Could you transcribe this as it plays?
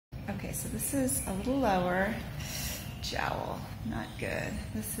Okay, so this is a little lower. Jowl, not good.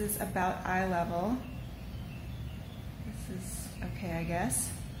 This is about eye level. This is okay, I guess.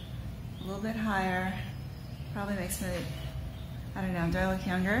 A little bit higher. Probably makes me, I don't know, do I look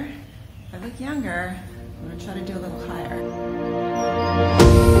younger? If I look younger, I'm gonna try to do a little higher.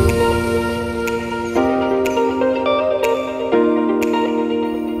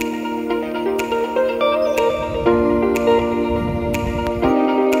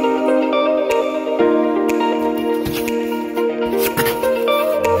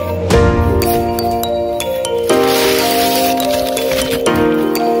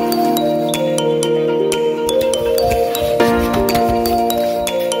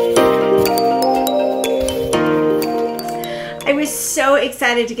 So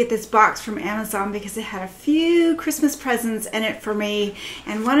excited to get this box from Amazon because it had a few Christmas presents in it for me,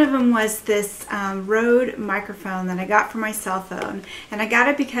 and one of them was this Rode microphone that I got for my cell phone. And I got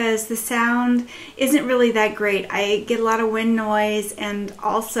it because the sound isn't really that great. I get a lot of wind noise, and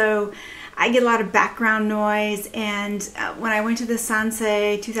also I get a lot of background noise. And when I went to the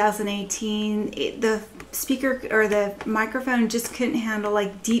Sanse 2018, the speaker or the microphone just couldn't handle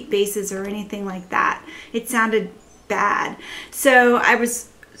like deep basses or anything like that. It sounded bad. So I was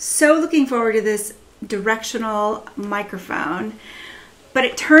so looking forward to this directional microphone, but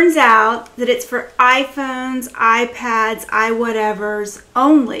it turns out that it's for iPhones, iPads, iWhatevers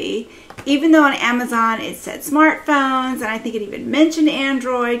only, even though on Amazon it said smartphones, and I think it even mentioned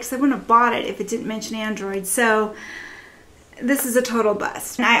Android, because I wouldn't have bought it if it didn't mention Android. So this is a total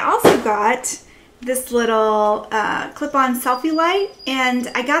bust. And I also got this little clip-on selfie light, and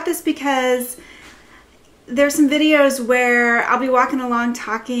I got this because there's some videos where I'll be walking along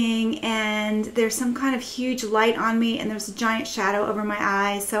talking and there's some kind of huge light on me and there's a giant shadow over my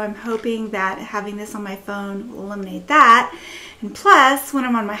eyes, so I'm hoping that having this on my phone will eliminate that. And plus, when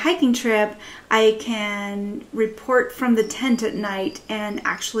I'm on my hiking trip, I can report from the tent at night and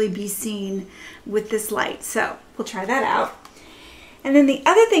actually be seen with this light. So we'll try that out. And then the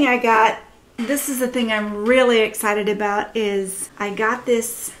other thing I got, this is the thing I'm really excited about, is I got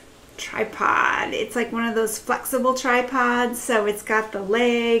this tripod. It's like one of those flexible tripods, so it's got the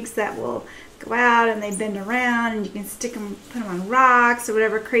legs that will go out and they bend around, and you can stick them, put them on rocks or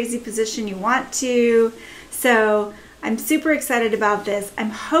whatever crazy position you want to. So I'm super excited about this.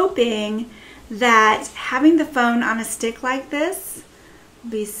 I'm hoping that having the phone on a stick like this will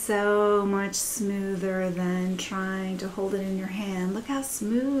be so much smoother than trying to hold it in your hand. Look how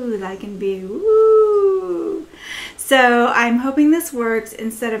smooth I can be. Woo! So I'm hoping this works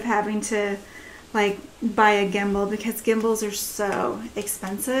instead of having to like buy a gimbal, because gimbals are so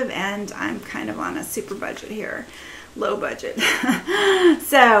expensive and I'm kind of on a super budget here, low budget.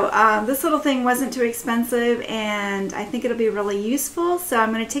 So this little thing wasn't too expensive and I think it'll be really useful. So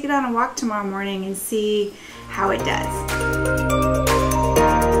I'm going to take it on a walk tomorrow morning and see how it does.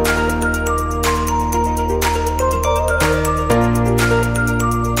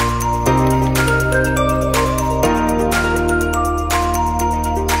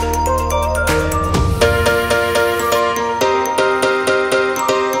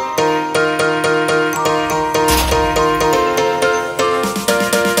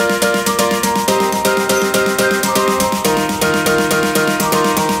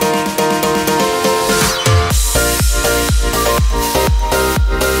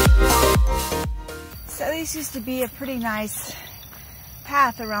 Used to be a pretty nice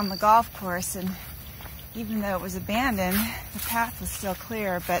path around the golf course, and even though it was abandoned, the path was still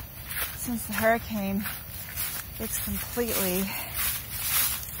clear, but since the hurricane, it's completely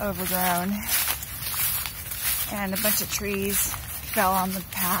overgrown and a bunch of trees fell on the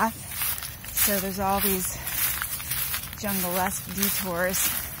path, so there's all these jungle-esque detours.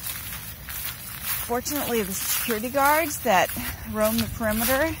 Fortunately, the security guards that roam the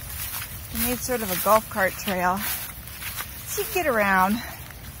perimeter, they made sort of a golf cart trail, so you can get around,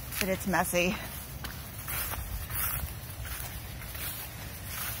 but it's messy.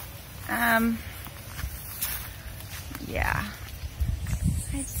 Yeah,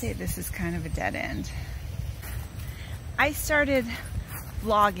 I'd say this is kind of a dead end. I started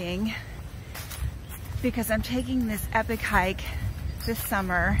vlogging because I'm taking this epic hike this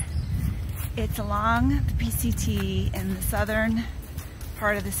summer. It's along the PCT in the southern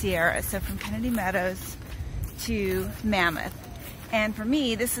part of the Sierra, so from Kennedy Meadows to Mammoth. And for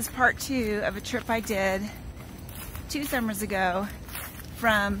me, this is part 2 of a trip I did 2 summers ago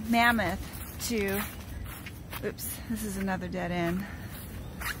from Mammoth to, oops, this is another dead end.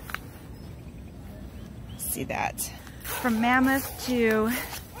 See that? From Mammoth to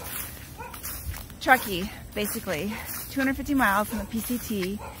Truckee, basically. 250 miles on the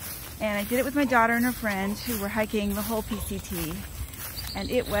PCT, and I did it with my daughter and her friend who were hiking the whole PCT, and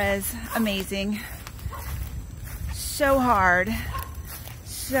it was amazing. So hard,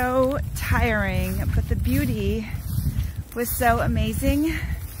 so tiring, but the beauty was so amazing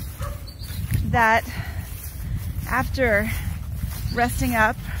that after resting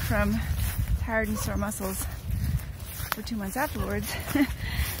up from tired and sore muscles for 2 months afterwards,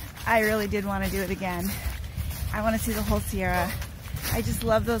 I really did want to do it again. I want to see the whole Sierra. I just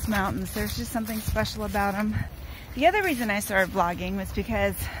love those mountains. There's just something special about them. The other reason I started vlogging was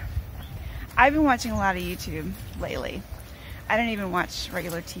because I've been watching a lot of YouTube lately. I don't even watch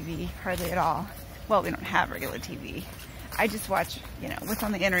regular TV hardly at all. Well, we don't have regular TV. I just watch, you know, what's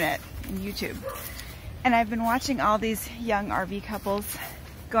on the internet and YouTube. And I've been watching all these young RV couples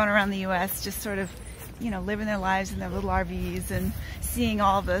going around the US just sort of, you know, living their lives in their little RVs and seeing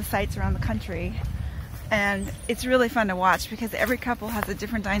all the sights around the country. And it's really fun to watch because every couple has a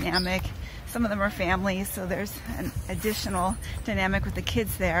different dynamic. Some of them are families, so there's an additional dynamic with the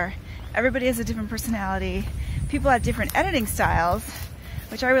kids there. Everybody has a different personality. People have different editing styles,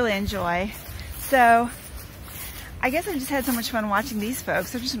 which I really enjoy. So I guess I just had so much fun watching these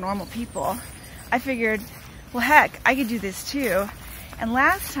folks. They're just normal people. I figured, well, heck, I could do this too. And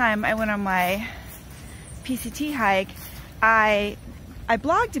last time I went on my PCT hike, I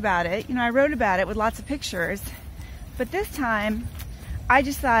blogged about it. You know, I wrote about it with lots of pictures. But this time, I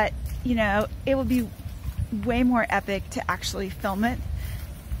just thought, you know, it would be way more epic to actually film it,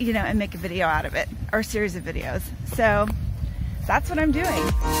 you know, and make a video out of it, or a series of videos. So that's what I'm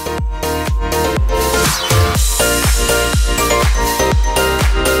doing.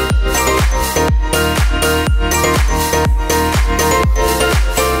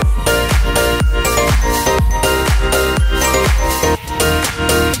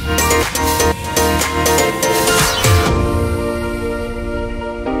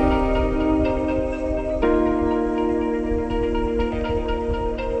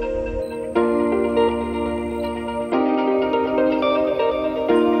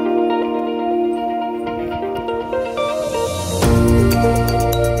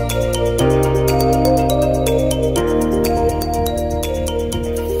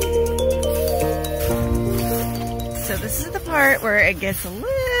 Where it gets a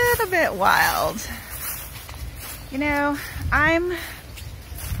little bit wild. You know, I'm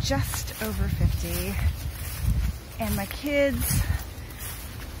just over 50 and my kids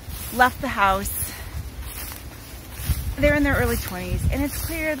left the house. They're in their early 20s and it's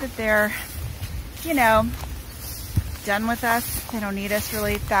clear that they're, you know, done with us. They don't need us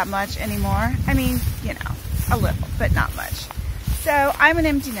really that much anymore. I mean, you know, a little, but not much. So I'm an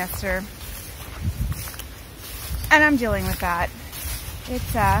empty nester. And I'm dealing with that.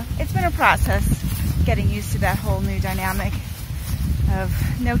 It's been a process getting used to that whole new dynamic of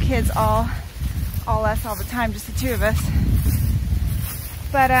no kids, all us all the time, just the two of us.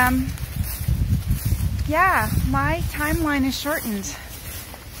 But yeah, my timeline is shortened.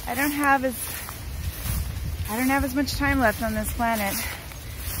 I don't have as much time left on this planet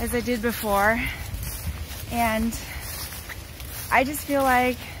as I did before, and I just feel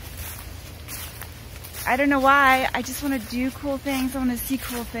like, I don't know why, I just want to do cool things. I want to see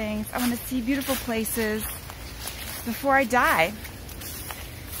cool things. I want to see beautiful places before I die.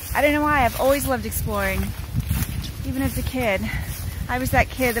 I don't know why, I've always loved exploring. Even as a kid, I was that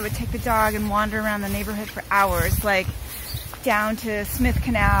kid that would take the dog and wander around the neighborhood for hours, like down to Smith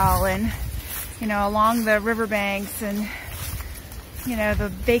Canal and, you know, along the riverbanks and, you know, the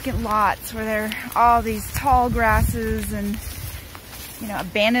vacant lots where there are all these tall grasses and, you know,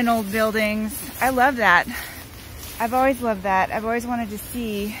 abandoned old buildings. I love that. I've always loved that. I've always wanted to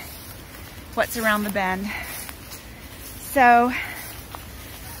see what's around the bend. So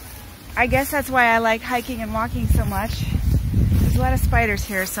I guess that's why I like hiking and walking so much. There's a lot of spiders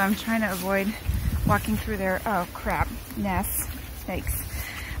here, so I'm trying to avoid walking through their, oh crap, nests, snakes.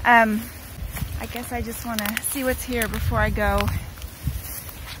 I guess I just want to see what's here before I go.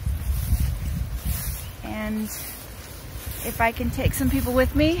 And if I can take some people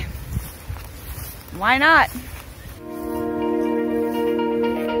with me, why not?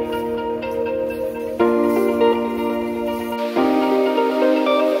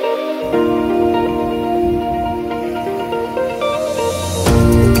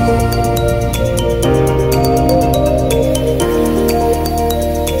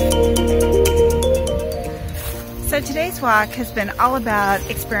 So today's walk has been all about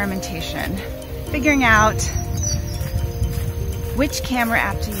experimentation, figuring out which camera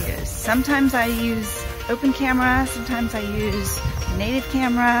app to use. Sometimes I use open camera, sometimes I use native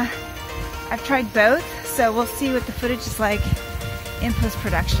camera. I've tried both, So we'll see what the footage is like in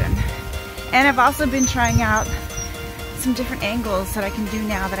post-production. And I've also been trying out some different angles that I can do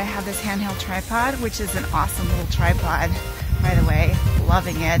now that I have this handheld tripod, which is an awesome little tripod, by the way,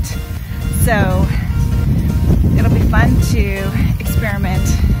 loving it. So it'll be fun to experiment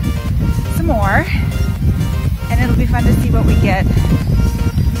some more, and it'll be fun to see what we get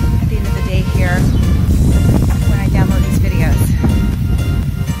at the end of the day here when I download these videos.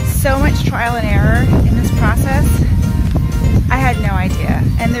 So much trial and error in this process. I had no idea,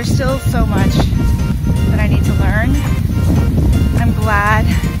 and there's still so much that I need to learn. I'm glad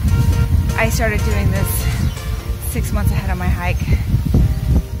I started doing this 6 months ahead of my hike.